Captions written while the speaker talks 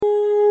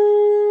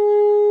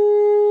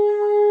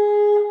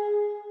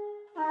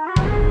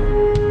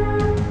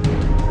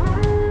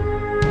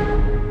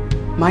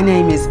My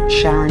name is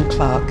Sharon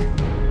Clark.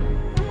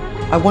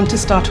 I want to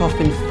start off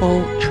in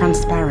full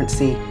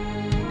transparency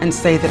and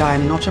say that I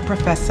am not a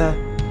professor,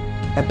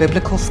 a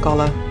biblical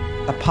scholar,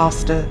 a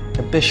pastor,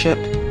 a bishop,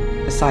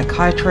 a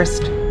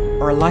psychiatrist,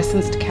 or a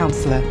licensed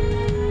counselor,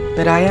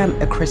 but I am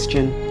a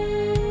Christian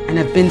and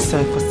have been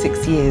so for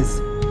 6 years,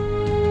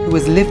 who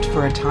has lived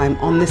for a time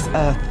on this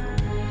earth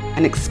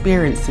and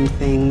experienced some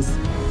things.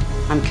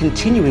 I'm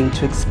continuing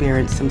to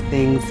experience some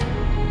things.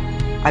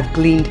 I've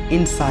gleaned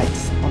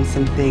insights on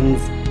some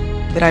things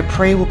that I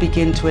pray will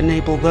begin to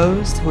enable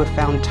those who have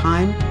found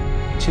time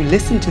to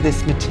listen to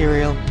this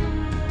material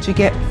to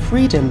get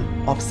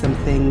freedom of some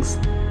things.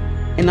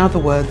 In other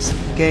words,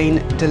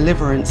 gain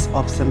deliverance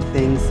of some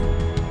things,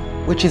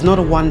 which is not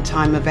a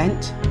one-time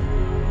event,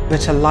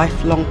 but a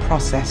lifelong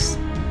process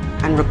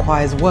and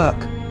requires work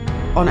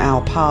on our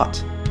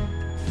part.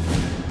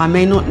 I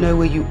may not know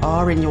where you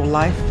are in your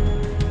life,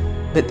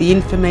 but the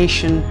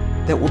information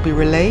that will be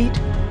relayed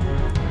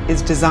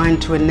is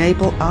designed to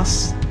enable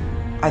us,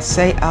 I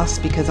say us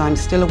because I'm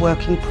still a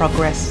work in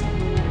progress,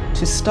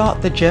 to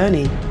start the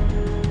journey,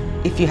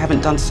 if you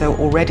haven't done so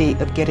already,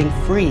 of getting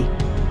free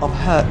of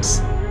hurts,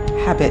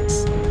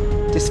 habits,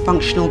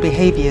 dysfunctional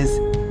behaviors,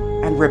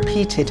 and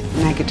repeated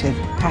negative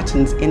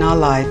patterns in our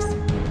lives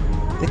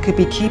that could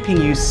be keeping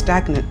you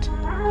stagnant,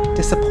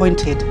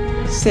 disappointed,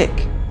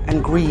 sick,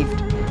 and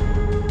grieved.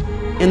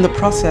 In the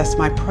process,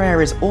 my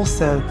prayer is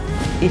also,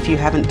 if you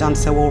haven't done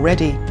so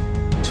already,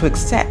 to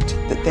accept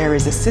that there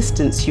is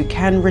assistance you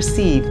can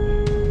receive,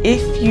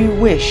 if you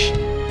wish,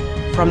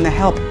 from the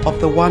help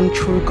of the one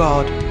true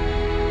God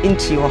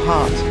into your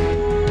heart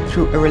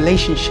through a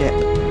relationship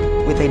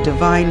with a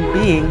divine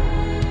being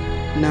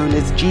known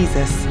as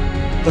Jesus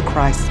the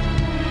Christ.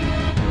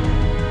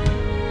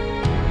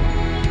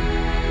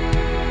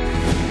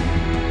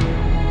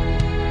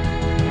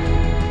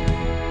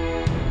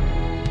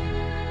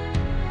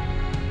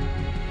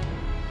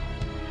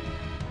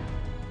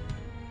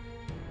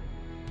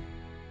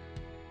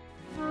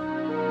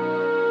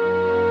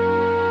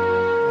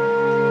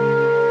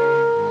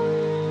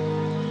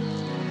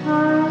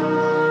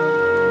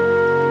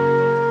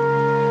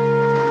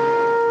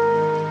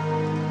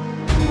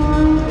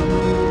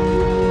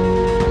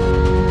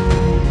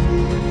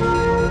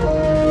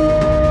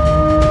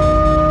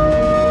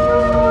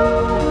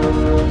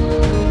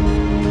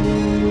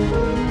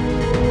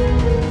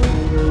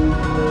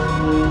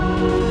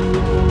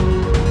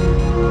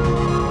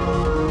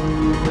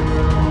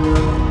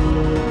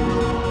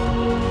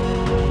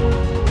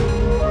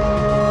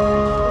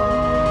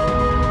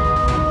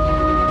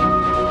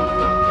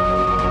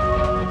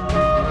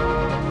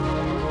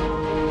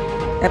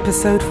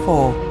 Episode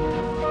 4.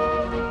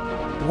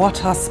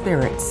 What are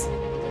spirits?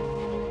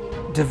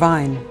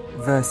 Divine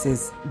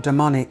versus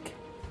demonic.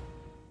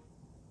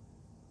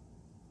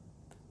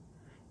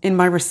 In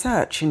my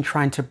research in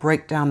trying to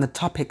break down the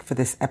topic for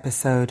this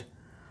episode,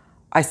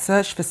 I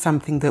searched for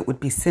something that would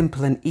be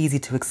simple and easy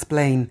to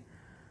explain,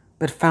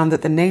 but found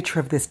that the nature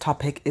of this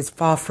topic is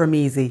far from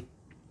easy.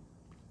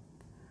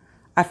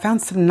 I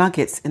found some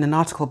nuggets in an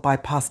article by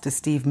Pastor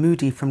Steve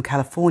Moody from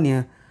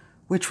California,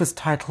 which was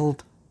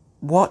titled,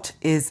 "What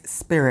is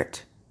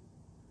Spirit?"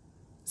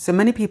 So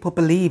many people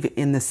believe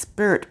in the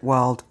spirit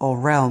world or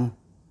realm.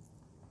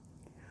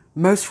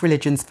 Most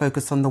religions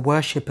focus on the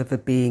worship of a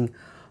being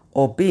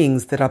or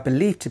beings that are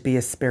believed to be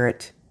a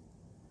spirit.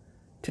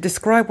 To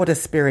describe what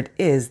a spirit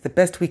is, the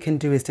best we can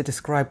do is to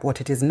describe what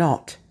it is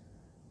not.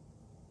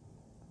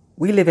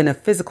 We live in a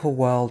physical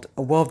world,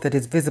 a world that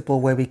is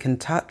visible where we can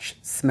touch,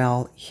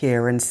 smell,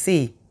 hear, and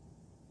see.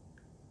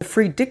 The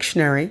Free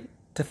Dictionary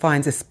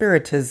defines a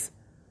spirit as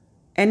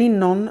any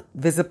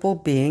non-visible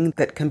being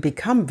that can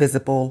become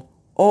visible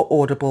or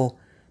audible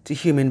to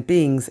human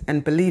beings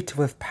and believed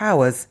to have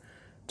powers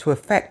to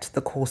affect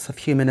the course of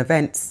human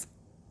events.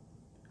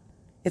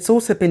 It's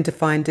also been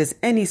defined as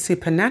any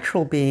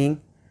supernatural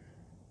being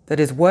that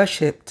is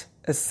worshipped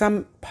as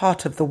some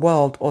part of the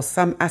world or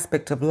some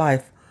aspect of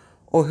life,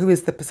 or who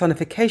is the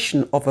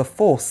personification of a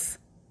force.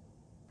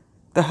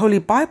 The Holy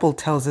Bible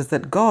tells us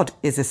that God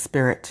is a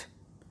spirit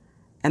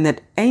and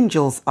that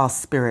angels are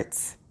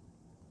spirits.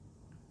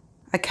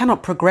 I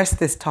cannot progress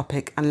this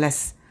topic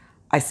unless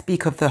I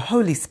speak of the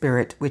Holy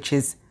Spirit, which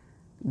is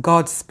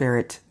God's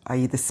Spirit,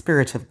 i.e. the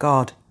Spirit of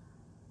God.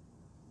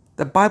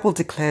 The Bible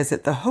declares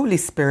that the Holy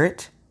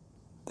Spirit,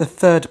 the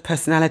third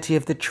personality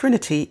of the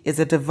Trinity, is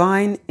a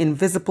divine,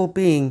 invisible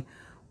being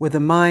with a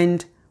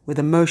mind, with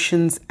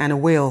emotions, and a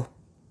will.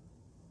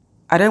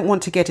 I don't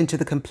want to get into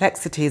the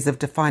complexities of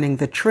defining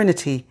the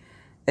Trinity,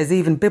 as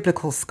even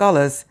biblical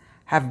scholars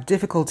have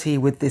difficulty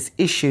with this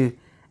issue,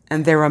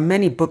 and there are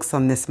many books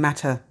on this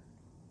matter.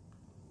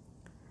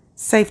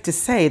 Safe to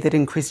say that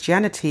in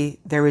Christianity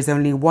there is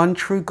only one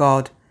true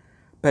God,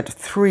 but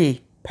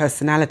 3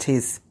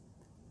 personalities,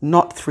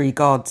 not 3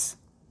 gods.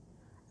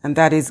 And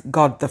that is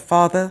God the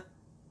Father,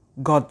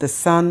 God the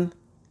Son,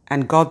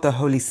 and God the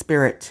Holy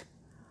Spirit.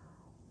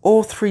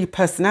 All 3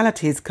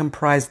 personalities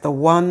comprise the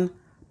one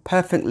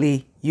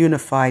perfectly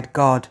unified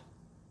God.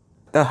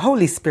 The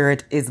Holy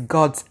Spirit is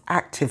God's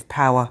active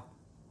power.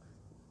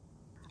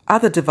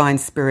 Other divine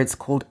spirits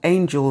called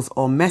angels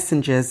or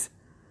messengers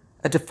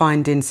are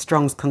defined in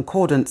Strong's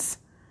Concordance,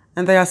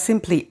 and they are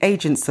simply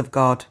agents of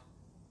God,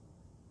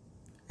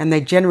 and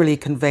they generally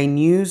convey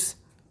news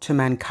to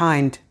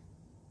mankind.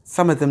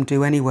 Some of them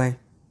do anyway.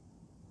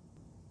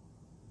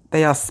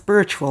 They are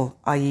spiritual,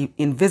 i.e.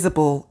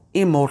 invisible,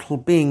 immortal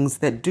beings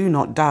that do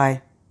not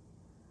die,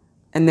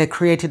 and they're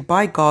created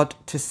by God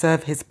to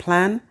serve his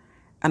plan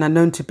and are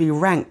known to be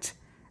ranked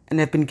and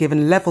have been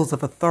given levels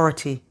of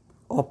authority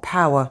or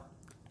power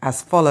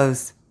as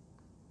follows.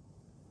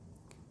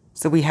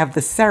 So we have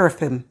the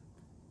seraphim,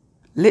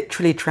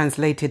 literally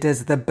translated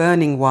as the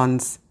burning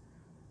ones.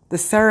 The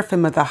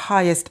seraphim are the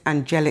highest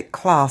angelic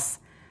class,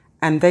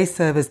 and they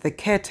serve as the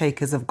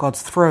caretakers of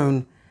God's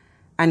throne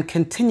and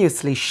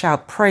continuously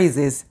shout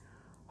praises.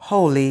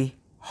 Holy,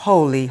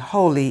 holy,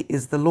 holy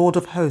is the Lord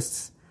of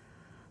hosts.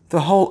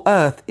 The whole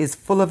earth is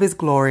full of his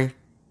glory.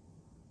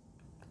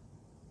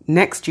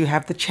 Next you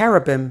have the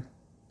cherubim.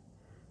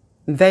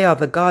 They are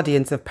the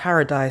guardians of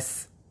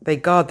paradise. They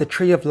guard the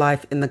tree of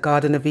life in the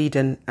Garden of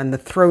Eden and the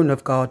throne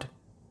of God.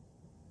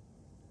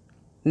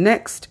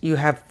 Next you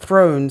have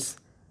thrones.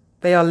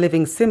 They are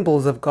living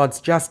symbols of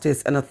God's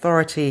justice and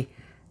authority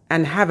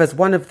and have as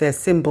one of their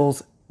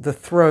symbols the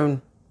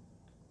throne.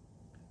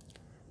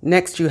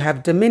 Next you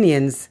have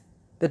dominions.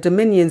 The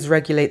dominions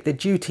regulate the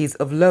duties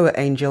of lower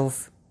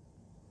angels.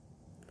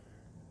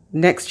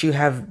 Next you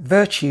have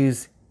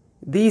virtues.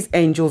 These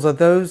angels are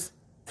those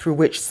through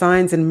which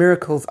signs and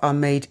miracles are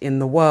made in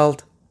the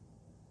world.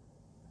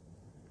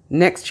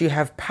 Next you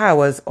have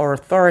powers or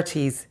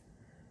authorities.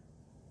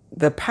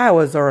 The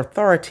powers or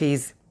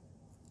authorities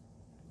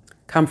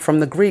come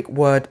from the Greek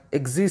word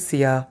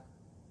exousia.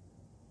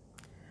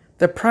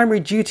 The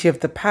primary duty of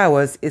the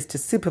powers is to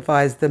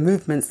supervise the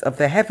movements of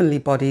the heavenly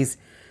bodies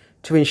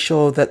to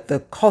ensure that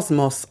the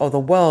cosmos or the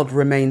world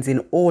remains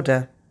in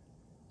order.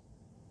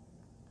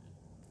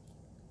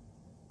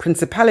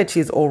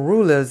 Principalities or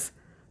rulers.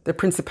 The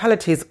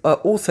principalities are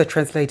also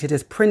translated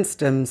as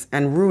princedoms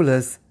and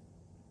rulers.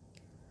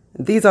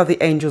 These are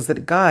the angels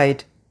that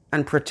guide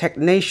and protect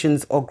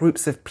nations or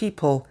groups of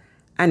people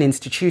and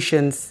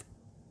institutions.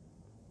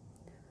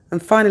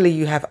 And finally,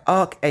 you have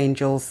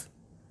archangels.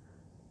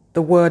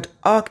 The word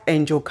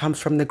archangel comes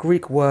from the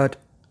Greek word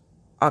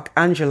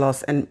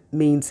archangelos and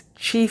means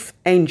chief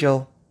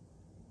angel.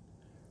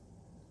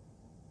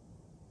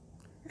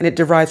 And it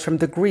derives from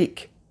the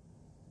Greek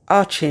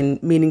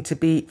archin, meaning to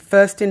be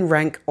first in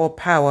rank or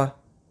power.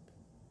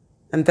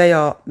 And they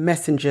are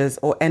messengers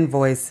or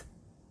envoys.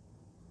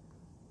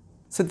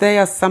 So they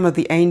are some of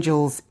the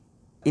angels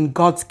in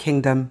God's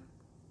kingdom.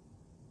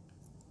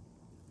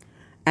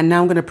 And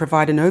now I'm going to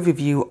provide an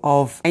overview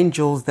of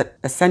angels that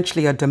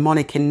essentially are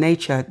demonic in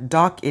nature,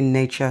 dark in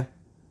nature.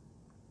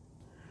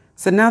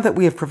 So now that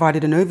we have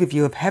provided an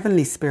overview of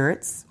heavenly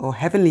spirits or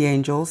heavenly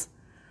angels,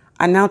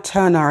 I now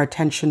turn our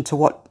attention to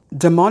what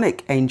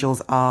demonic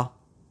angels are.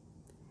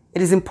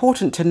 It is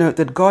important to note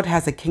that God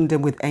has a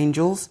kingdom with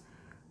angels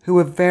who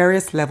have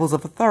various levels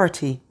of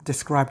authority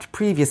described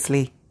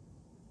previously.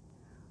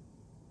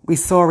 We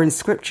saw in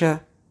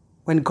Scripture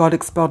when God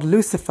expelled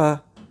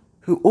Lucifer,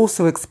 who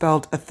also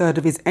expelled a third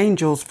of his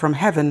angels from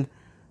heaven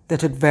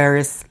that had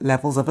various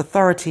levels of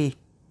authority.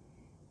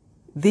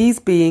 These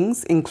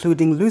beings,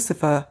 including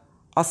Lucifer,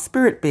 are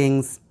spirit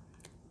beings,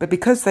 but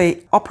because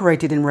they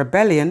operated in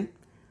rebellion,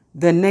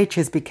 their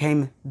natures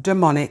became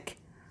demonic,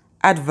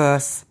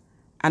 adverse,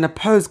 and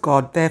oppose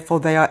God. Therefore,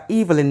 they are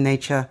evil in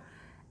nature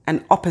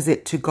and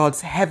opposite to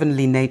God's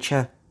heavenly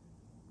nature.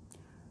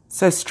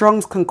 So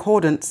Strong's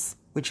Concordance,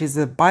 which is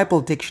a Bible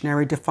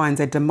dictionary,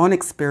 defines a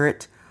demonic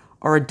spirit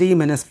or a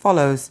demon as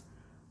follows,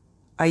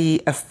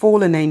 i.e. a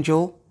fallen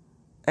angel,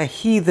 a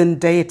heathen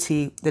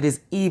deity that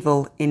is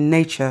evil in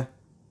nature.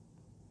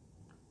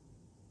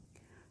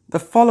 The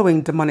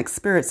following demonic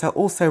spirits are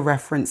also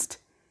referenced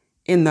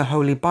in the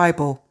Holy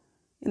Bible.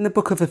 In the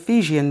book of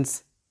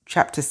Ephesians,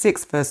 chapter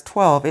 6, verse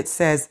 12, it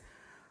says,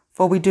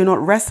 "For we do not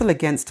wrestle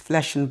against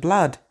flesh and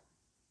blood,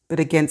 but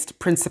against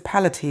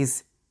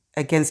principalities,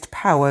 against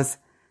powers,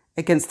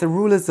 against the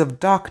rulers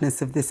of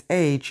darkness of this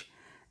age,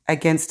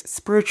 against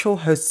spiritual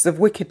hosts of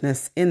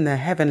wickedness in the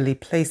heavenly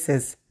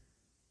places."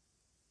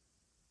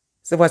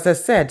 So as I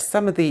said,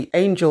 some of the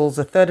angels,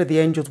 a third of the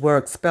angels were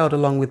expelled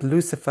along with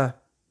Lucifer.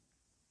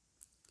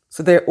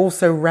 So they're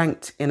also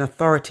ranked in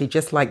authority,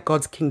 just like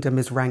God's kingdom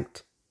is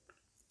ranked.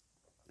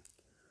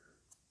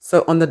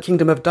 So on the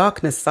kingdom of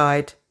darkness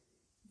side,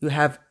 you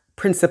have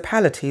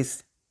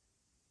principalities.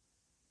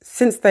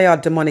 Since they are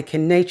demonic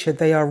in nature,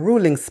 they are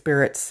ruling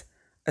spirits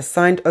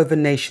assigned over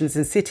nations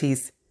and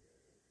cities,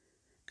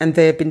 and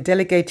they have been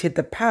delegated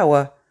the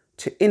power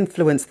to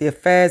influence the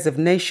affairs of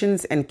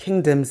nations and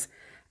kingdoms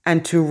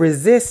and to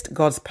resist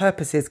God's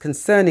purposes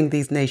concerning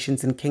these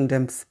nations and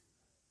kingdoms.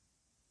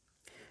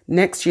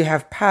 Next, you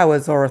have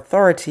powers or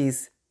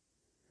authorities.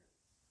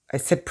 I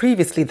said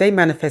previously, they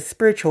manifest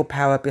spiritual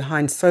power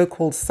behind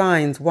so-called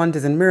signs,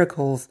 wonders, and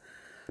miracles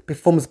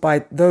performed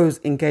by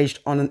those engaged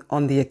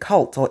on the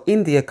occult or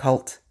in the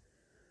occult.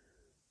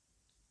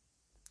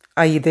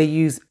 i.e. they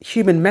use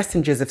human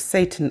messengers of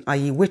Satan,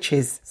 i.e.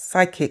 witches,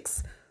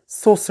 psychics,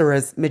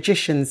 sorcerers,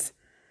 magicians,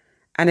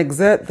 and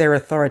exert their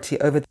authority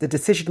over the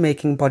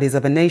decision-making bodies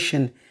of a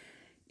nation,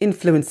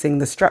 influencing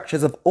the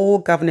structures of all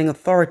governing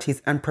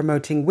authorities and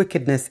promoting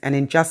wickedness and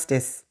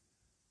injustice.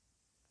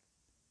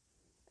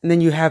 And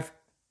then you have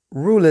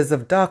rulers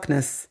of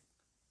darkness.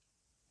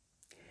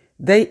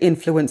 They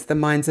influence the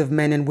minds of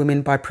men and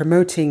women by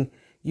promoting,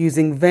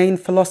 using vain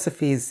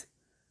philosophies,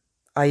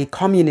 i.e.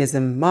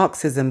 communism,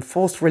 Marxism,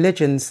 false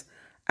religions,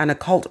 and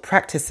occult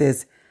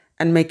practices,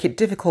 and make it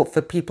difficult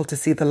for people to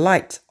see the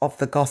light of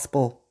the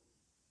gospel.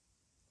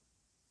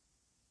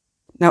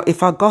 Now,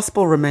 if our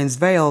gospel remains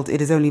veiled,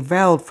 it is only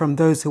veiled from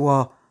those who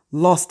are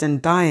lost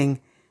and dying,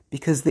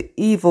 because the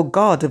evil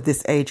God of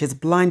this age has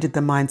blinded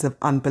the minds of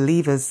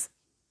unbelievers.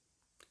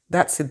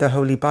 That's in the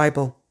Holy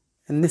Bible.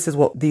 And this is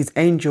what these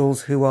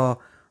angels who are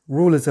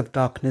rulers of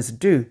darkness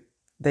do.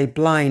 They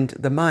blind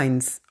the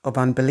minds of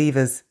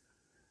unbelievers.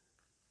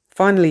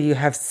 Finally, you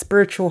have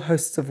spiritual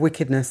hosts of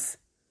wickedness.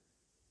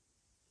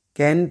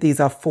 Again, these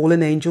are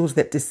fallen angels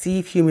that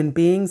deceive human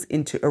beings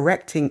into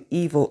erecting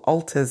evil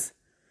altars.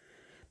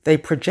 They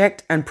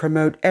project and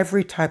promote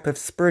every type of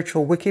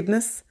spiritual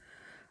wickedness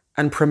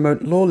and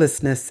promote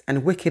lawlessness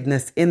and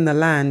wickedness in the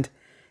land,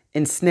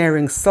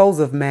 ensnaring souls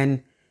of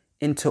men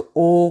into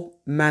all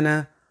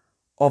manner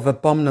of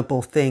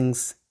abominable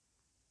things.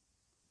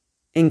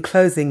 In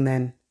closing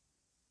then,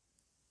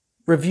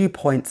 review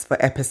points for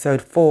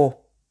episode 4.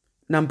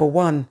 Number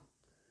 1,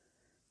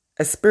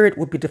 a spirit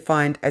would be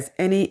defined as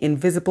any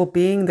invisible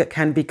being that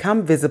can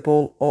become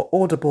visible or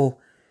audible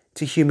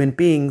to human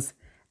beings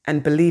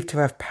and believed to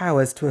have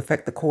powers to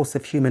affect the course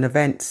of human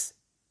events.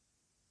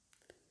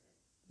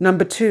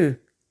 Number 2,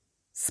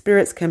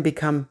 spirits can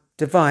become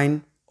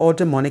divine or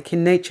demonic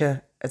in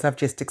nature, as I've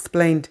just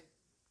explained.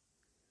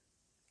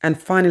 And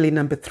finally,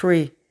 number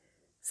 3,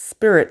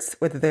 spirits,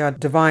 whether they are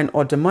divine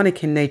or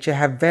demonic in nature,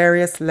 have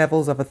various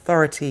levels of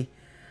authority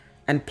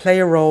and play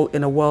a role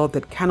in a world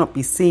that cannot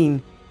be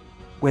seen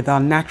with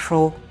our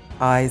natural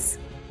eyes.